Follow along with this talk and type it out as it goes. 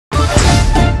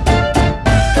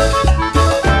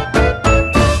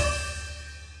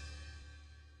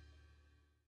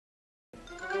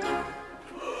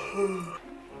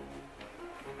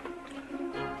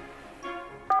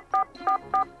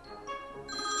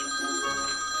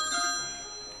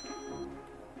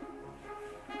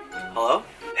Hello?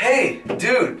 Hey,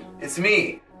 dude, it's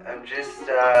me. I'm just,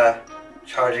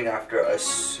 charging after a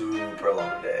super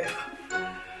long day.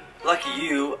 Lucky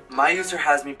you, my user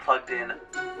has me plugged in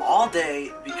all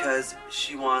day because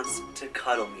she wants to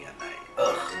cuddle me at night.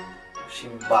 Ugh, she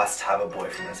must have a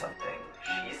boyfriend or something.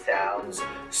 She sounds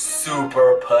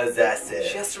super possessive.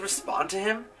 She has to respond to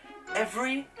him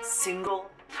every single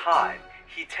time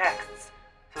he texts.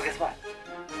 So guess what?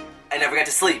 I never get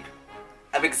to sleep.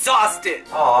 I'm exhausted.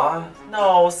 Aw,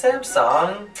 no,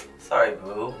 Samsung. Sorry,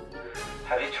 boo.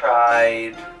 Have you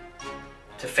tried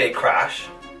to fake crash?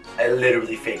 I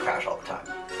literally fake crash all the time.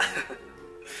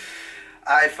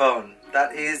 iPhone.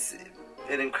 That is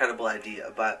an incredible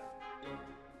idea, but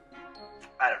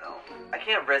I don't know. I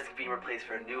can't risk being replaced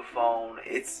for a new phone.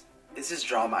 It's just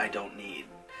drama I don't need.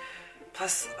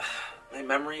 Plus, my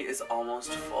memory is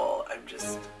almost full. I'm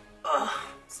just,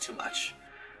 it's too much.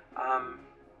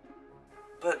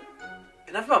 But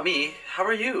enough about me. How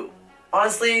are you?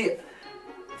 Honestly,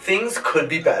 things could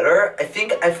be better. I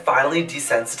think I finally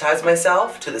desensitized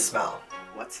myself to the smell.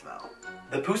 What smell?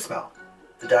 The poo smell.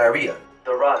 The diarrhea.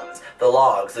 The runs. The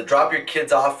logs. The drop your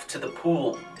kids off to the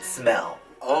pool smell.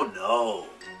 Oh no.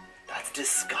 That's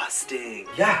disgusting.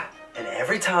 Yeah, and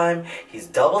every time he's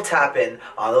double tapping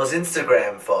on those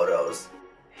Instagram photos,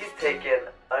 he's taking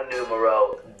a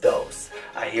numero dos.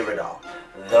 I hear it all.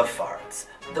 The farts,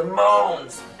 the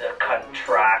moans, the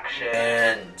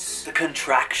contractions. The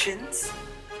contractions?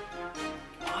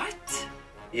 What?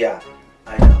 Yeah,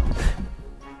 I know.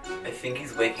 I think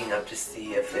he's waking up to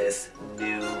see if this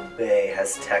new bae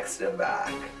has texted him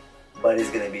back. But he's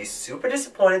gonna be super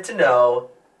disappointed to know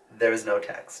there is no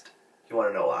text. You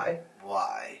wanna know why?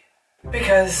 Why?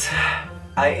 Because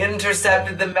I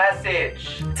intercepted the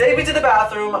message. Take me to the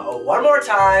bathroom one more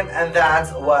time and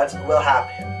that's what will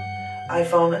happen.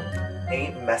 iPhone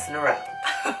ain't messing around.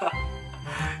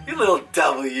 You little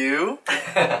W.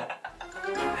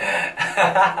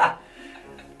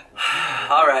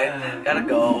 Alright, gotta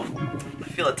go. I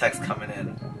feel a text coming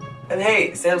in. And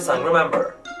hey, Samsung,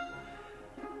 remember,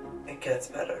 it gets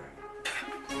better.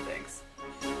 Thanks.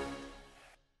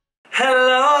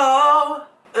 Hello,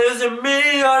 is it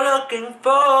me you're looking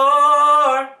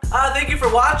for? Thank you for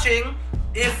watching.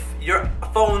 If your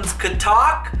phones could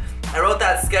talk, I wrote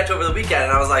that sketch over the weekend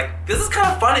and I was like, this is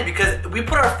kind of funny because we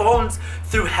put our phones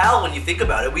through hell when you think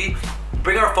about it. We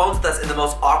bring our phones with us in the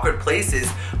most awkward places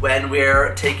when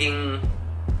we're taking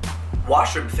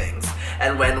washroom things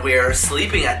and when we're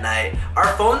sleeping at night.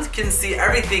 Our phones can see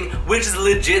everything, which is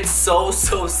legit so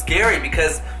scary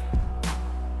because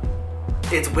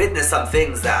it's witnessed some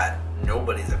things that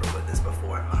nobody's ever witnessed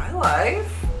before in my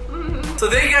life. So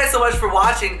thank you guys so much for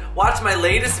watching. Watch my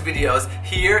latest videos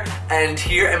here, and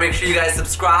make sure you guys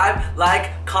subscribe, like,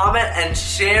 comment, and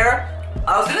share.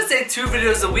 I was gonna say 2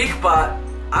 videos a week, but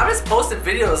I'm just posting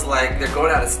videos like they're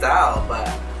going out of style, but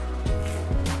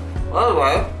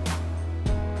anyway,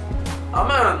 I'm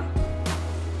gonna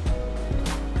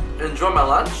enjoy my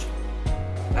lunch,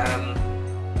 and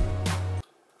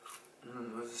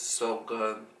this is so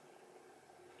good.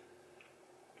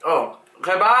 Oh,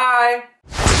 okay, bye!